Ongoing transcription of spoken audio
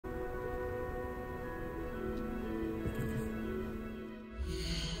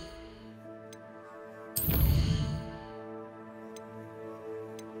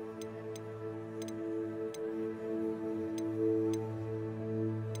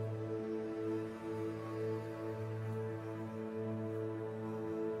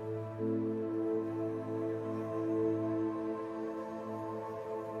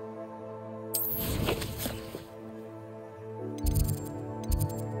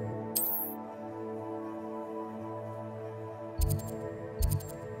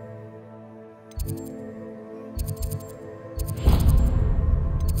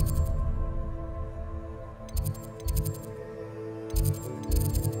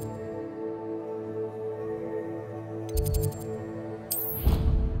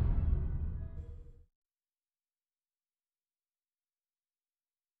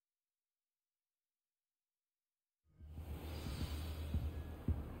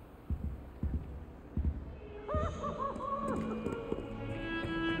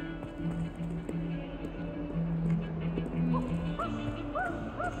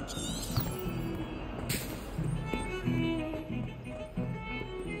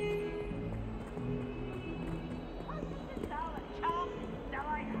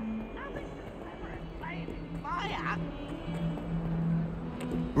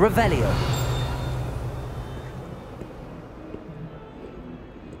Revelio.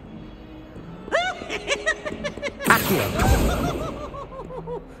 Accio.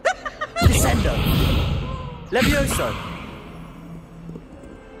 Descendo. Levioso.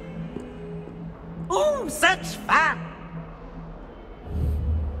 Oh, such fun!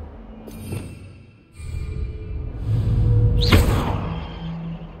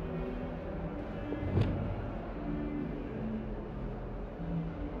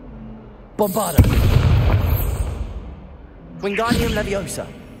 Bombarda. Wingardium Leviosa.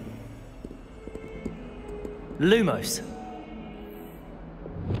 Lumos.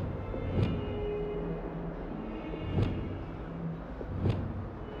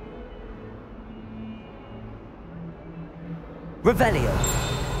 Revelio.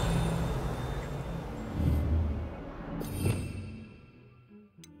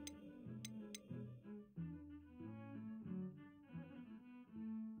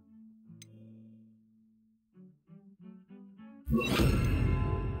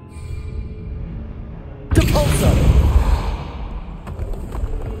 Depulso.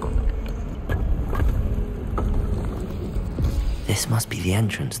 This must be the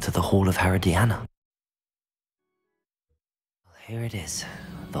entrance to the Hall of Herodiana. Here it is,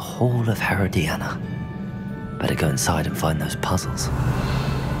 the Hall of Herodiana. Better go inside and find those puzzles.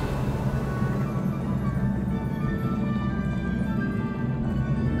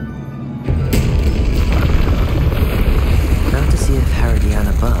 Now to see if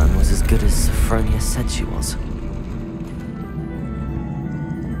Herodiana Byrne was as good as Sophronia said she was.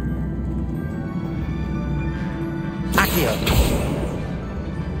 Accio.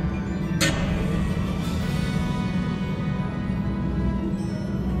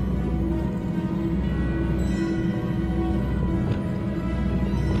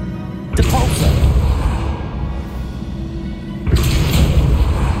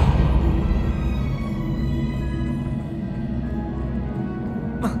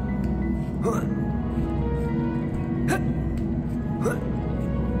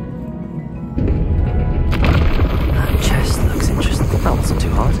 That chest looks interesting. That wasn't too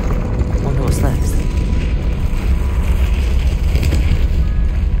hard. Wonder what's next.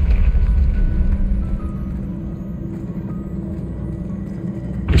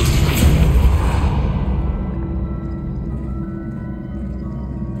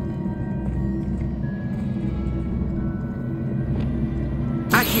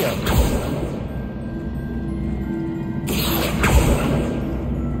 Accio.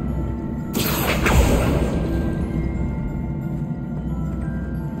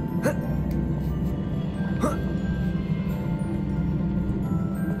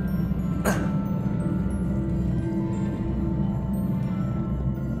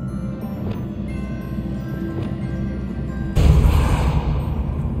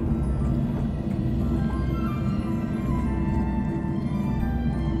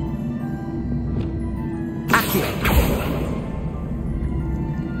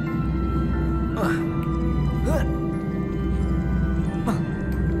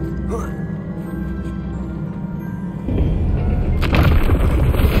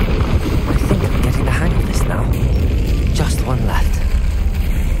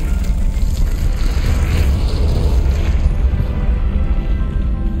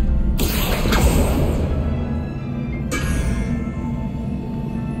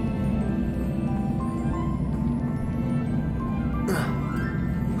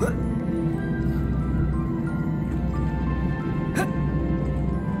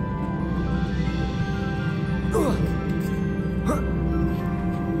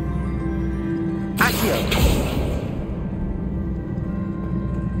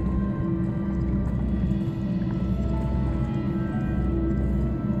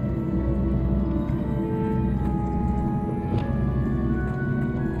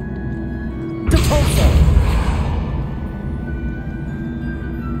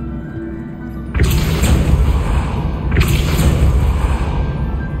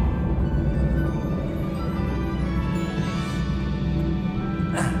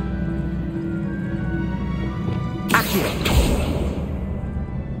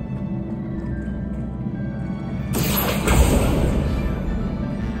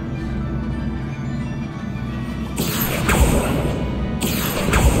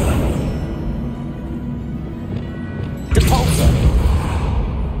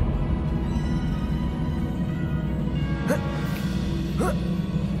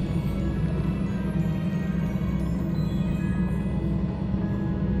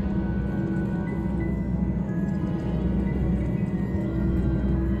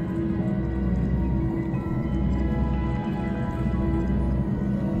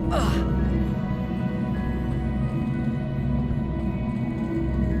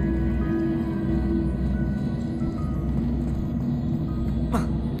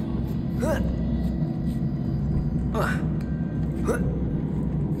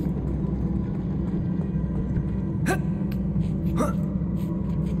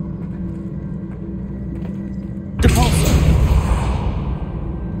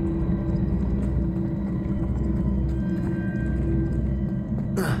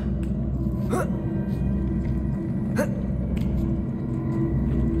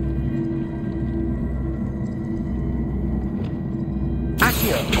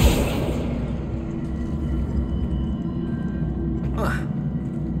 Accio.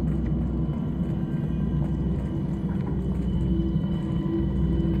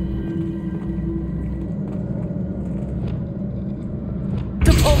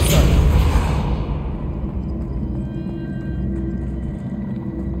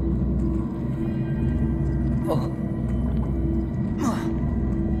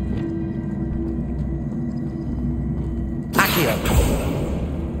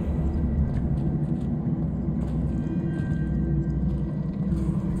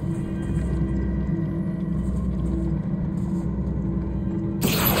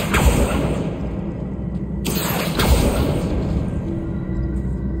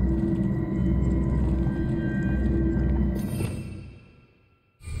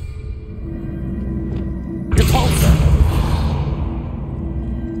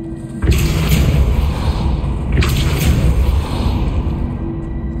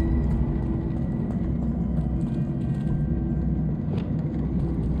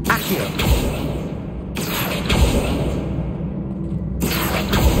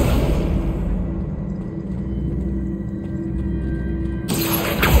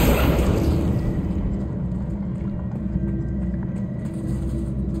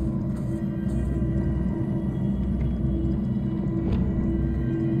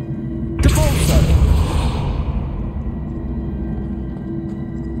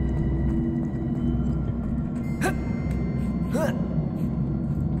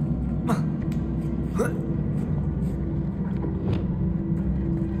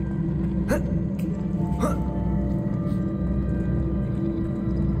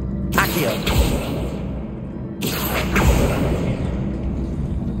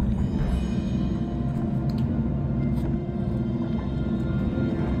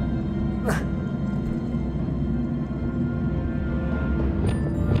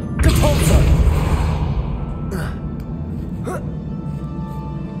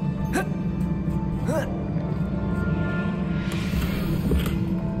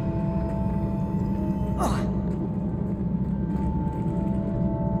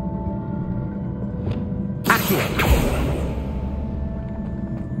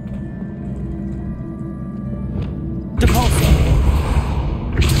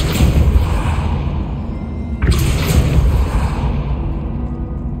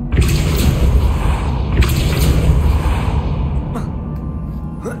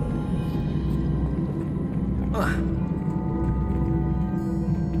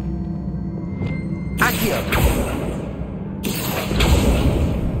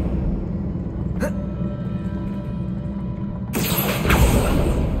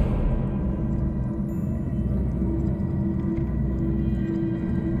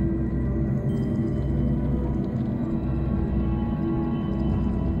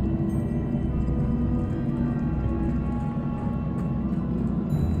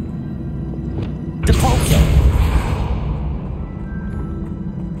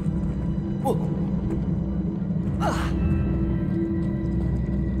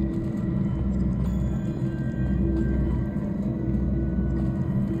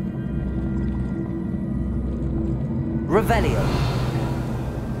 Revelio.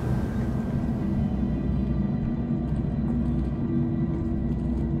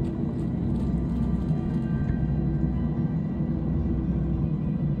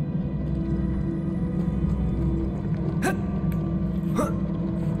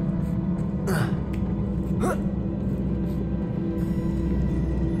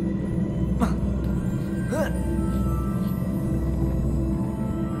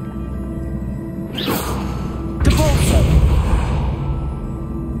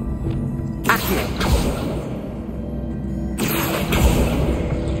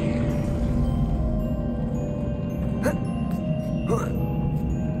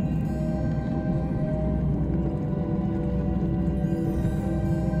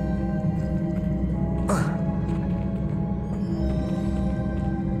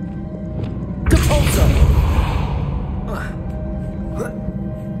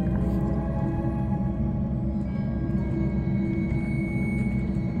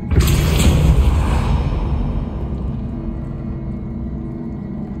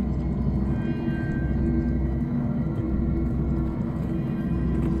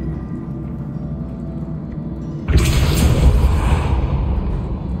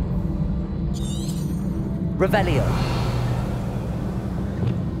 Revelio.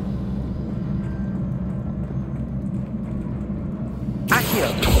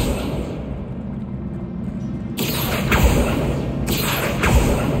 Accio.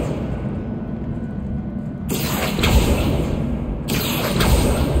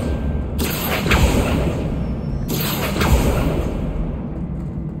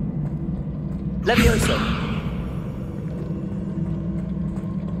 Levioso.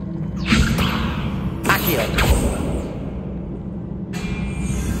 Accio.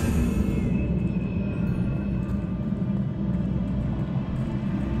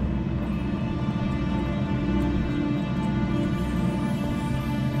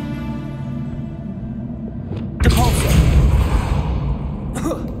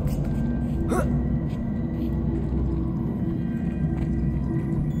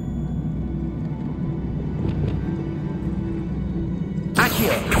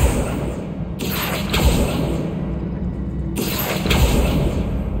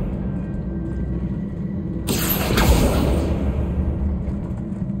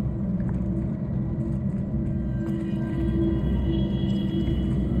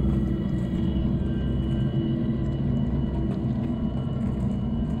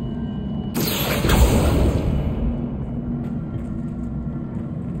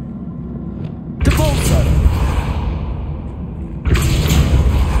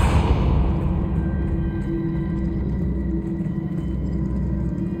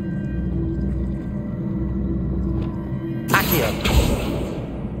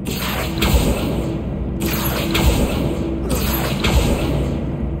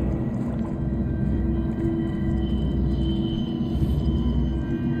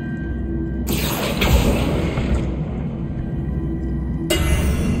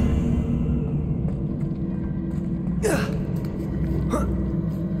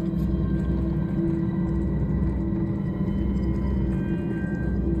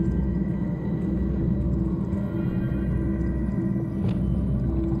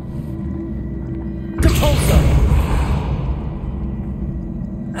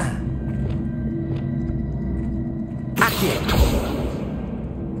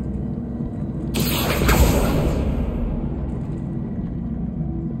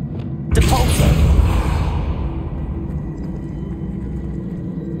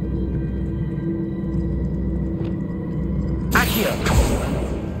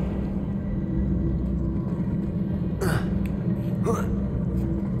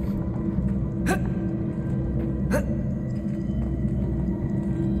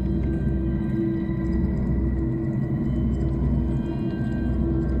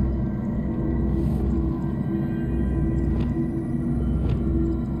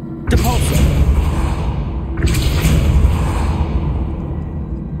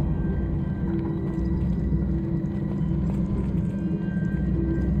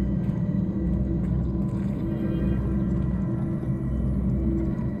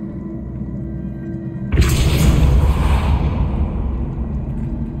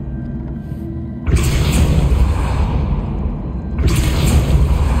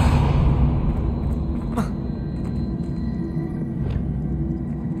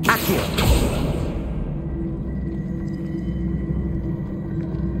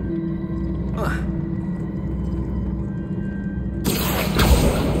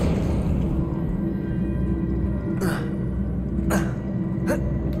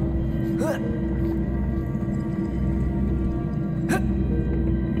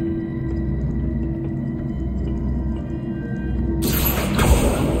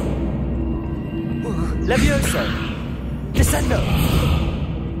 Levioso! Descendo!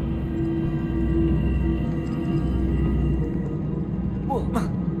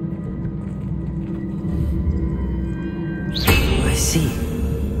 I see.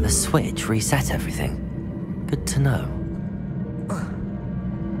 The switch reset everything. Good to know.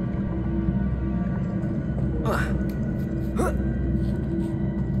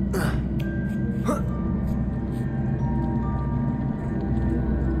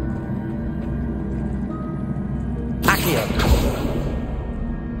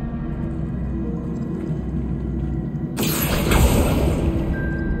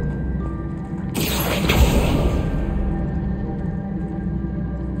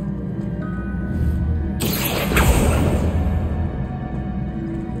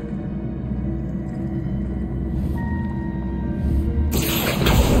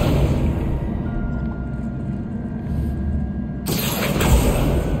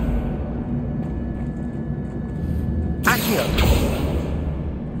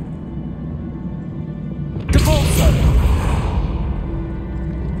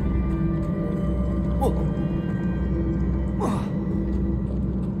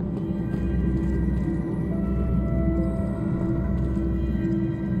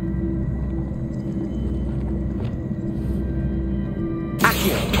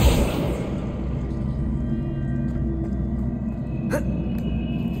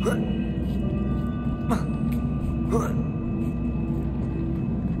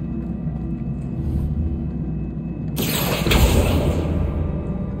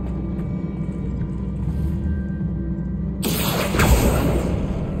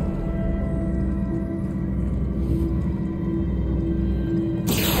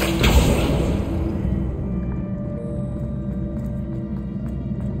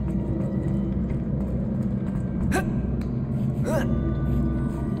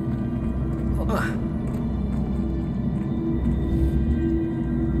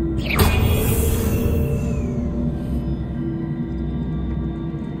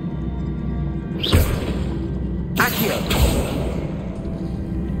 Accio!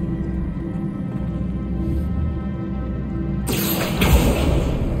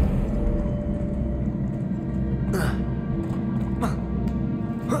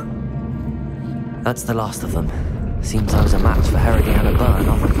 That's the last of them. Seems I was a match for Herodiana Byrne.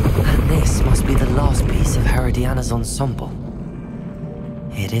 And this must be the last piece of Herodiana's ensemble.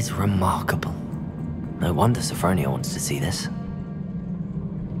 It is remarkable. No wonder Sophronia wants to see this.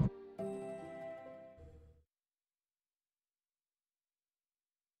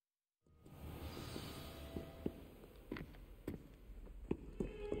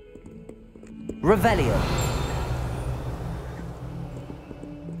 Revelio.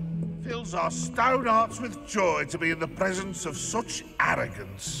 Fills our stone hearts with joy to be in the presence of such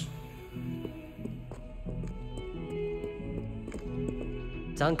arrogance.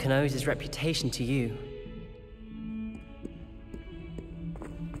 Duncan owes his reputation to you.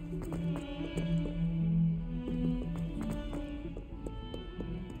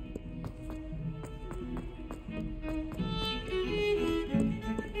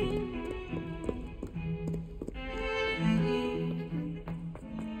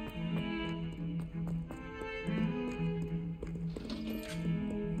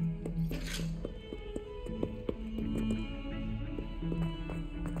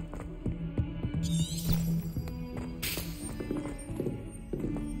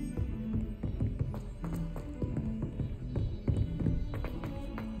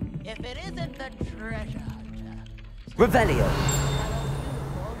 If it isn't the treasure hunter. Revelio.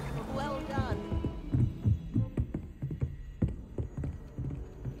 Well done.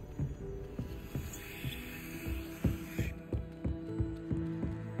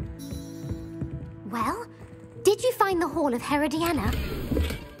 Well, did you find the Hall of Herodiana?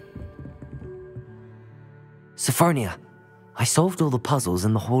 Sophronia, I solved all the puzzles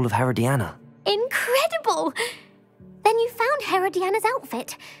in the Hall of Herodiana. Incredible! Then you found Herodiana's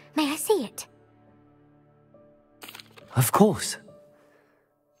outfit. May I see it? Of course.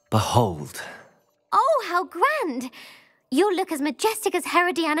 Behold. Oh, how grand! You'll look as majestic as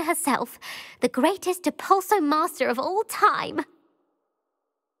Herodiana herself, the greatest Depulso master of all time.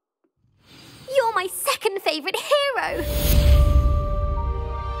 You're my second favorite hero!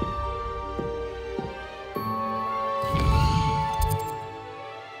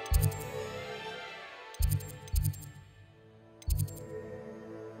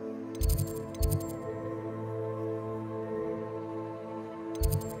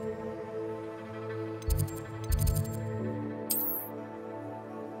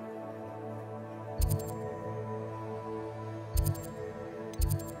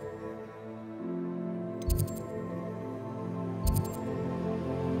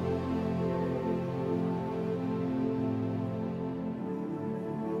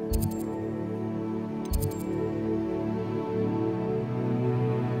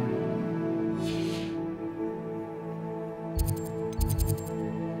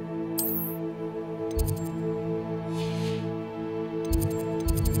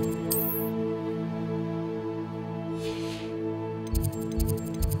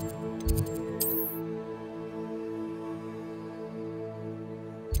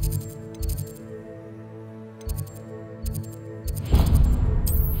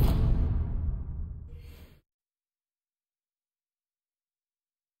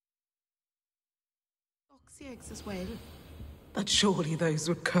 Eggs as well. But surely those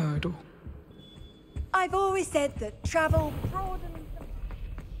would curdle. I've always said that travel broadens the...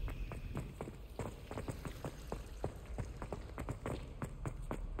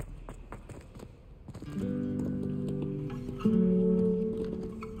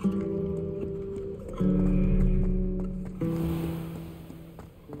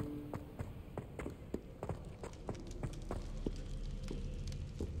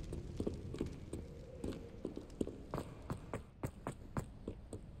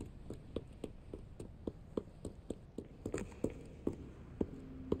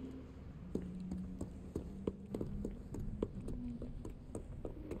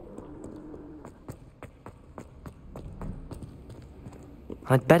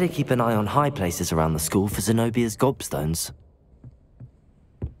 I'd better keep an eye on high places around the school for Zenobia's gobstones.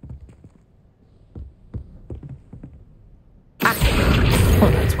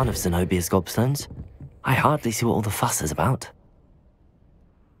 Oh, that's one of Zenobia's gobstones. I hardly see what all the fuss is about.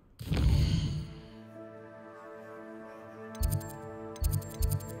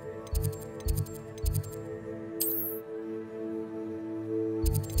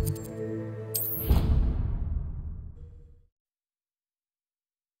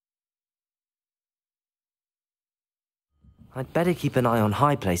 I'd better keep an eye on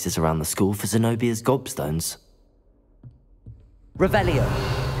high places around the school for Zenobia's gobstones. Revelio.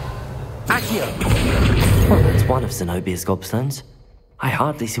 Accio. Well, that's one of Zenobia's gobstones. I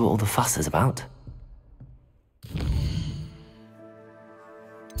hardly see what all the fuss is about.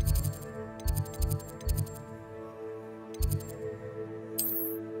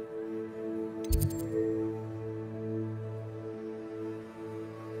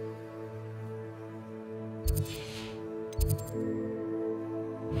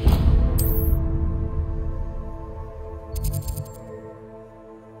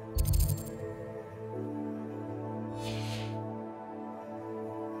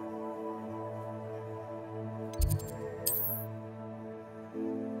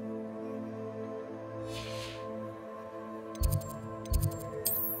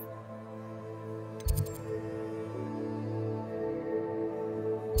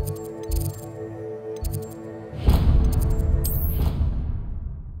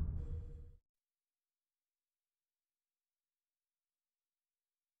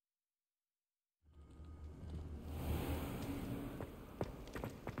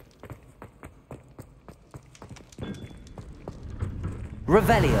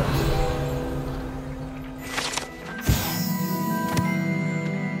 Revelio.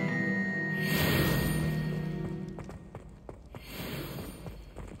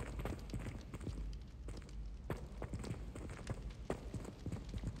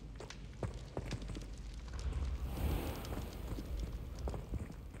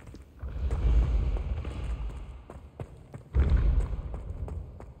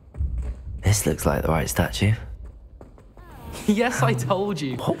 This looks like the right statue. Yes, I told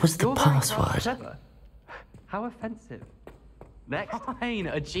you. What was the You're very password? clever. How offensive. Next. Fine,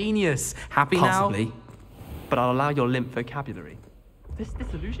 a genius. Happy Possibly. now? But I'll allow your limp vocabulary. This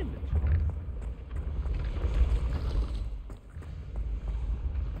disillusionment.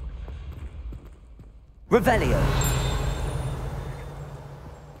 Revelio.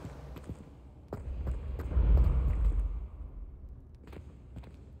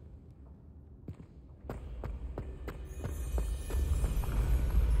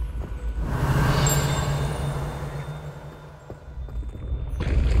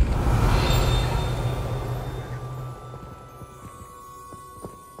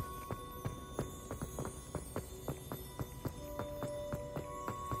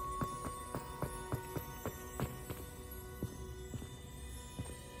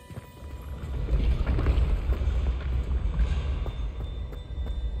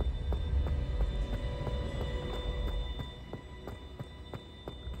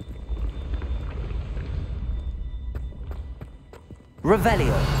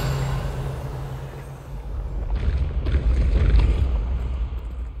 Revelio.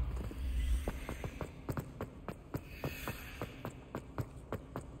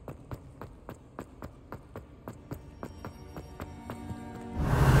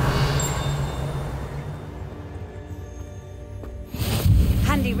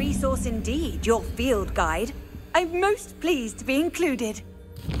 Handy resource indeed, your field guide. I'm most pleased to be included.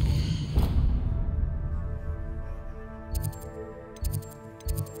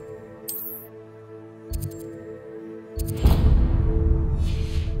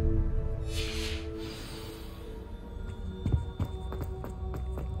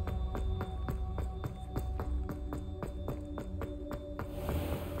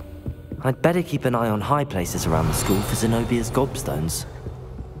 I'd better keep an eye on high places around the school for Zenobia's gobstones.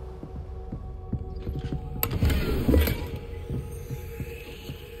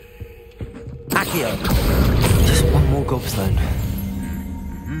 Accio! Just one more gobstone.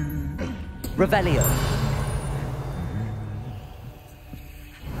 Revelio!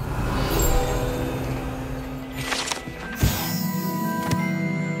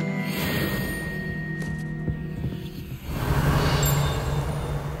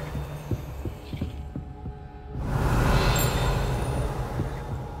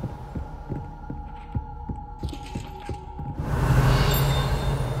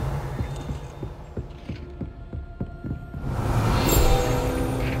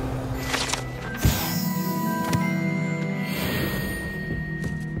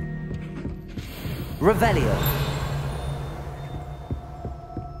 Revelio.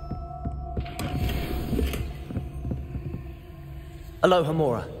 Aloha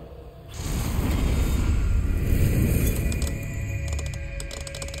Mora.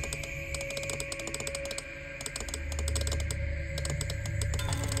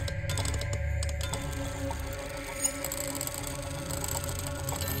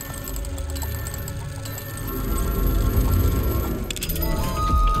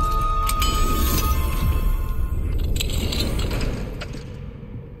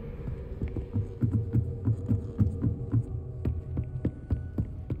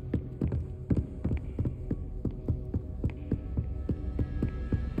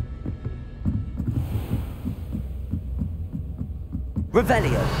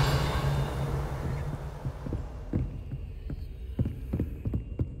 Revelio.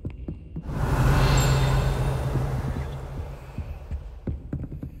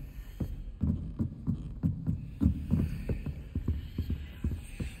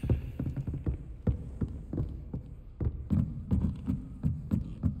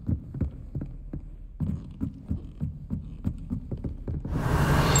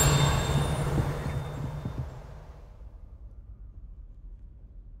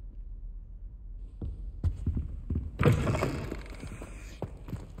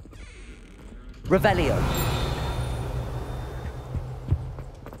 Revelio.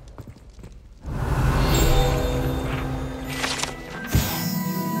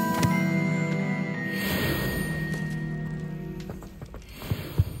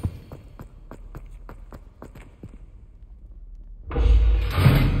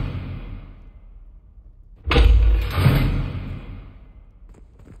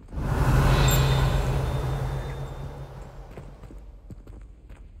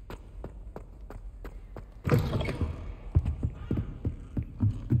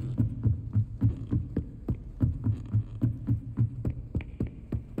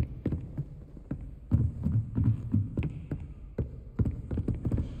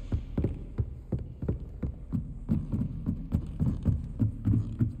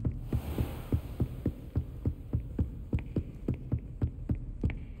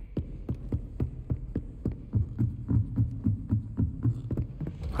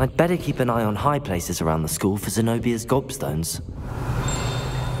 I'd better keep an eye on high places around the school for Zenobia's gobstones.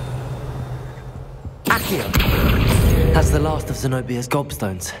 Accio! That's the last of Zenobia's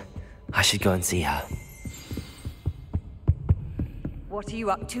gobstones. I should go and see her. What are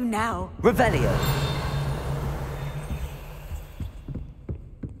you up to now? Revelio!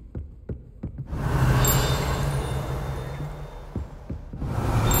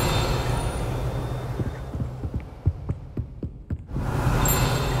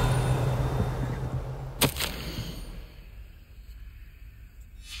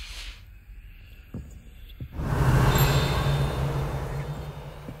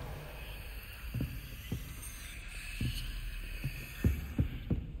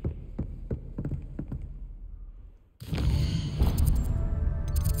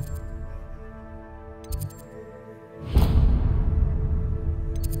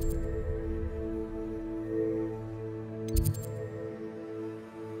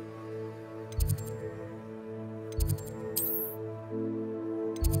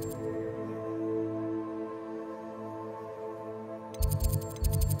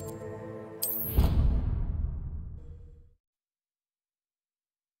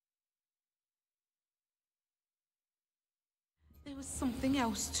 There was something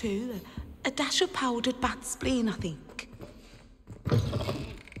else too. A dash of powdered bat spleen, I think.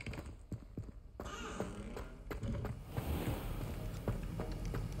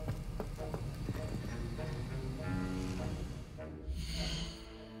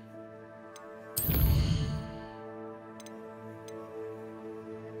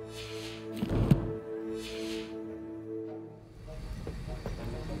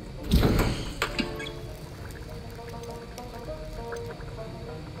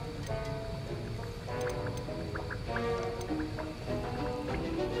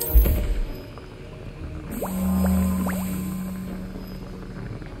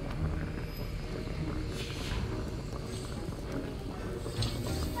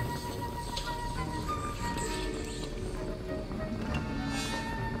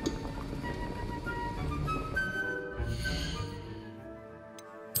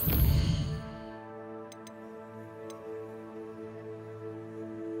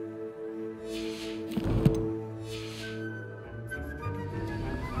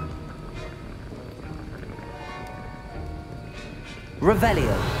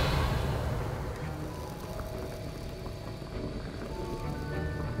 Revelio.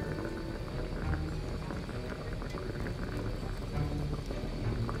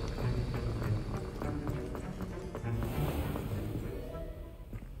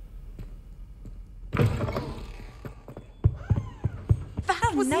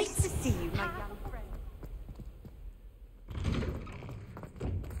 That was nice to see you, my young friend.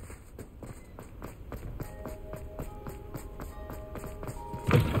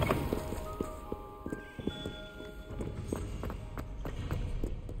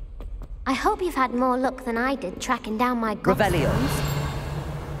 I hope you've had more luck than I did tracking down my Revelio. gobstones.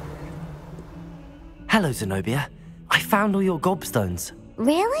 Hello, Zenobia. I found all your gobstones.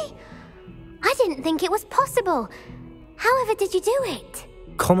 Really? I didn't think it was possible. However did you do it?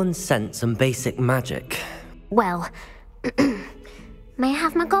 Common sense and basic magic. Well, May I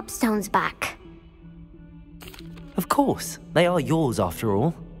have my gobstones back? Of course, they are yours after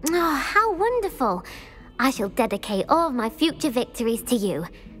all. Oh, how wonderful. I shall dedicate all of my future victories to you.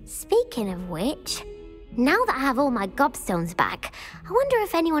 Speaking of which, now that I have all my gobstones back, I wonder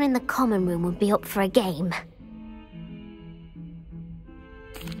if anyone in the common room would be up for a game.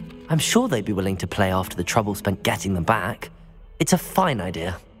 I'm sure they'd be willing to play after the trouble spent getting them back. It's a fine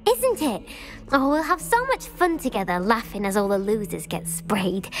idea. Isn't it? Oh, we'll have so much fun together laughing as all the losers get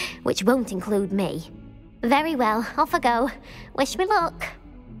sprayed, which won't include me. Very well, off I go. Wish me luck.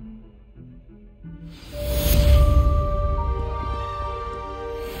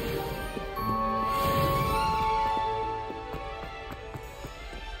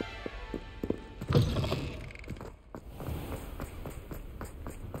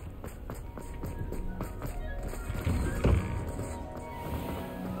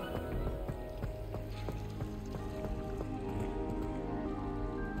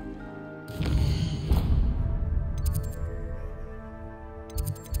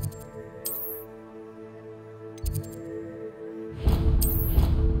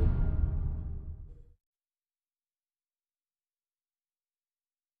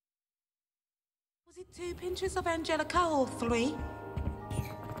 Was it 2 pinches of Angelica or 3?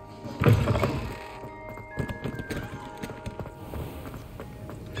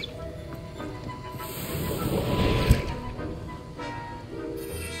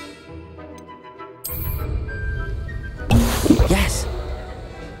 Yes!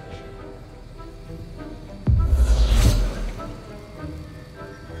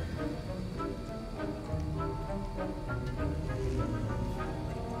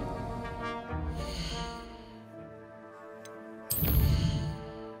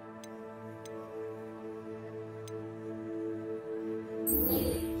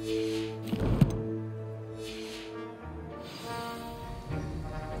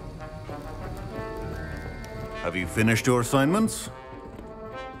 Have you finished your assignments?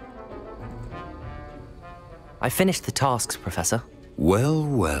 I finished the tasks, Professor. Well,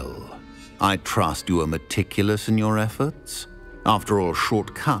 well. I trust you are meticulous in your efforts. After all,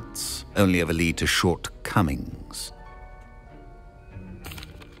 shortcuts only ever lead to shortcomings.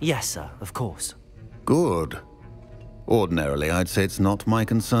 Yes, sir, of course. Good. Ordinarily, I'd say it's not my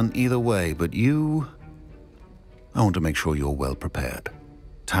concern either way, but you... I want to make sure you're well prepared.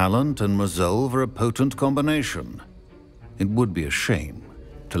 Talent and resolve are a potent combination. It would be a shame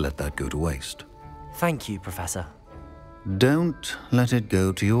to let that go to waste. Thank you, Professor. Don't let it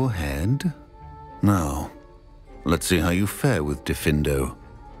go to your head. Now, let's see how you fare with Diffindo.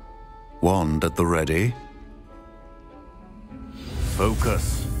 Wand at the ready.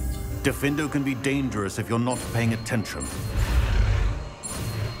 Focus. Diffindo can be dangerous if you're not paying attention.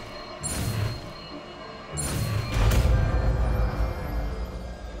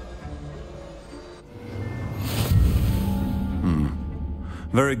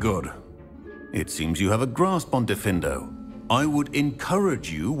 Very good. It seems you have a grasp on Diffindo. I would encourage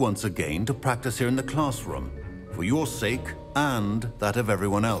you once again to practice here in the classroom, for your sake and that of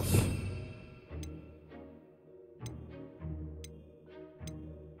everyone else.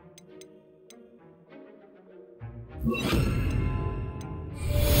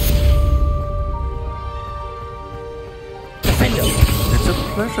 Diffindo! It's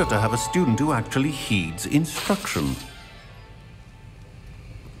a pleasure to have a student who actually heeds instruction.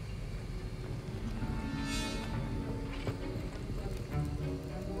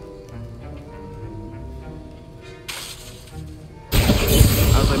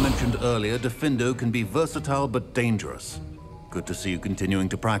 As I mentioned earlier, Diffindo can be versatile but dangerous. Good to see you continuing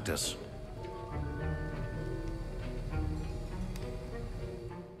to practice.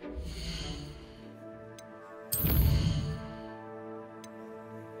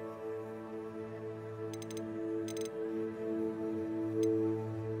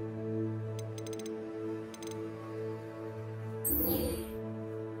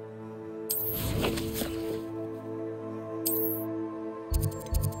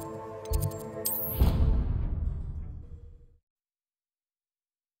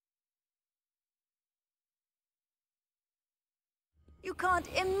 You can't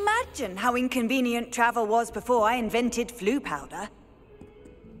imagine how inconvenient travel was before I invented flu powder.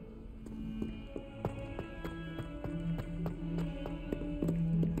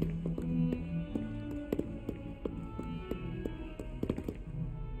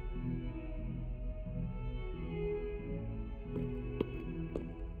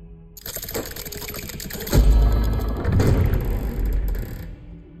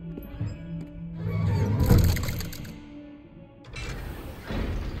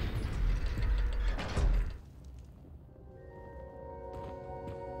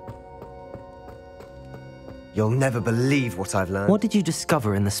 You'll never believe what I've learned. What did you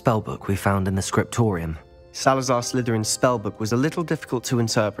discover in the spellbook we found in the scriptorium? Salazar Slytherin's spellbook was a little difficult to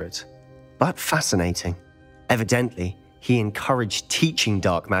interpret, but fascinating. Evidently, he encouraged teaching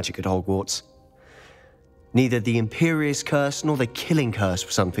dark magic at Hogwarts. Neither the Imperious Curse nor the Killing Curse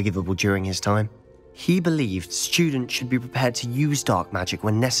was unforgivable during his time. He believed students should be prepared to use dark magic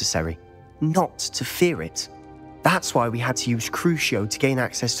when necessary, not to fear it. That's why we had to use Crucio to gain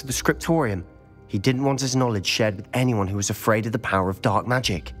access to the scriptorium. He didn't want his knowledge shared with anyone who was afraid of the power of dark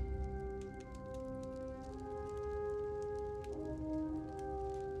magic.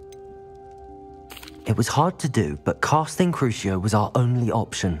 It was hard to do, but casting Crucio was our only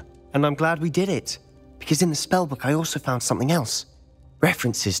option. And I'm glad we did it, because in the spellbook I also found something else.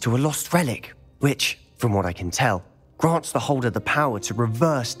 References to a lost relic, which, from what I can tell, grants the holder the power to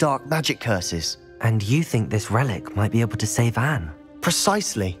reverse dark magic curses. And you think this relic might be able to save Anne?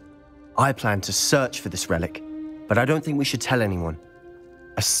 Precisely. I plan to search for this relic, but I don't think we should tell anyone.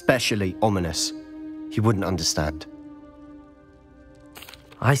 Especially Ominous. He wouldn't understand.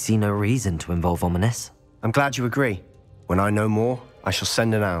 I see no reason to involve Ominous. I'm glad you agree. When I know more, I shall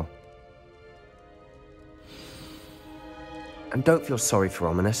send an owl. And don't feel sorry for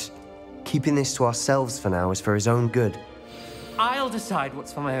Ominous. Keeping this to ourselves for now is for his own good. I'll decide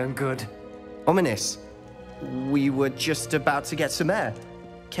what's for my own good. Ominous, we were just about to get some air.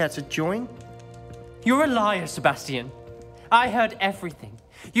 Care to join? You're a liar, Sebastian. I heard everything.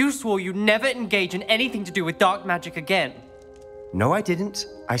 You swore you'd never engage in anything to do with dark magic again. No, I didn't.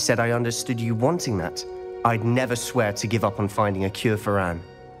 I said I understood you wanting that. I'd never swear to give up on finding a cure for Anne.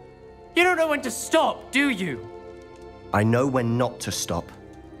 You don't know when to stop, do you? I know when not to stop.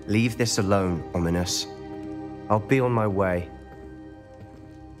 Leave this alone, Ominous. I'll be on my way.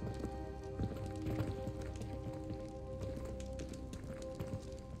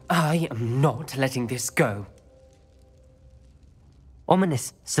 I am not letting this go.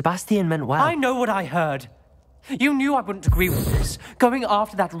 Ominous, Sebastian meant well. I know what I heard. You knew I wouldn't agree with this. Going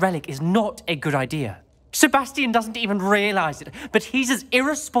after that relic is not a good idea. Sebastian doesn't even realize it, but he's as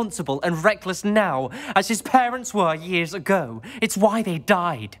irresponsible and reckless now as his parents were years ago. It's why they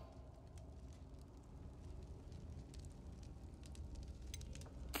died.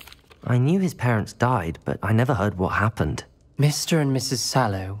 I knew his parents died, but I never heard what happened. Mr. and Mrs.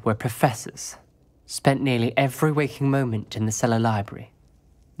 Sallow were professors. Spent nearly every waking moment in the cellar library.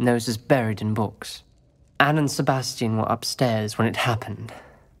 Noses buried in books. Anne and Sebastian were upstairs when it happened.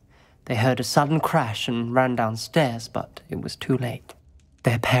 They heard a sudden crash and ran downstairs, but it was too late.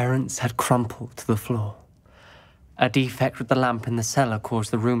 Their parents had crumpled to the floor. A defect with the lamp in the cellar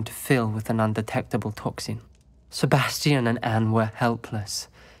caused the room to fill with an undetectable toxin. Sebastian and Anne were helpless.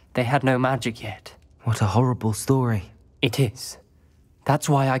 They had no magic yet. What a horrible story. It is. That's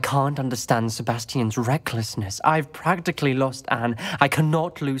why I can't understand Sebastian's recklessness. I've practically lost Anne. I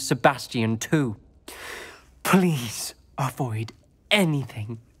cannot lose Sebastian too. Please avoid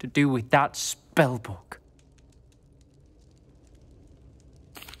anything to do with that spellbook.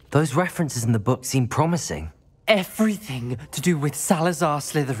 Those references in the book seem promising. Everything to do with Salazar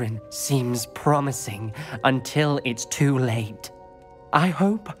Slytherin seems promising until it's too late. I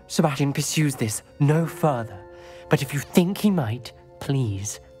hope Sebastian pursues this no further, but if you think he might,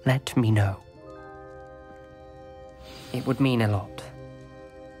 please let me know. It would mean a lot.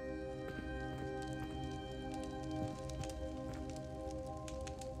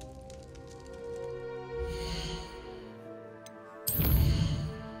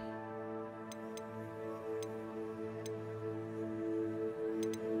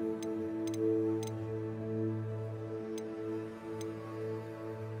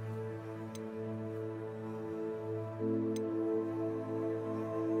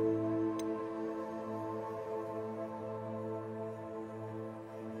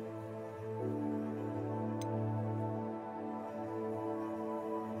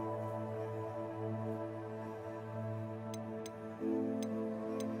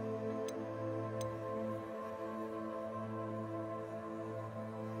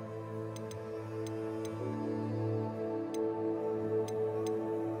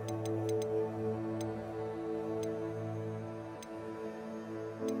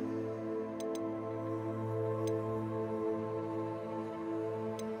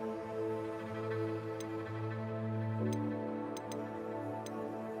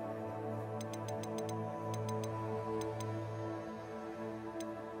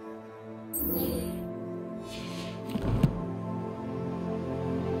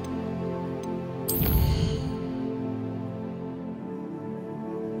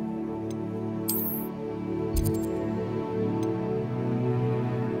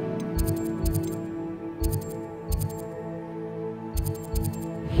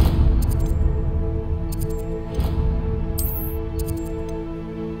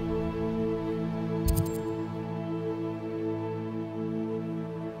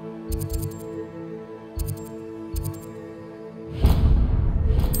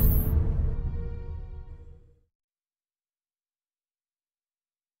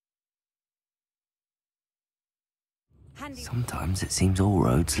 Sometimes it seems all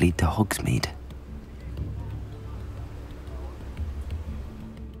roads lead to Hogsmeade.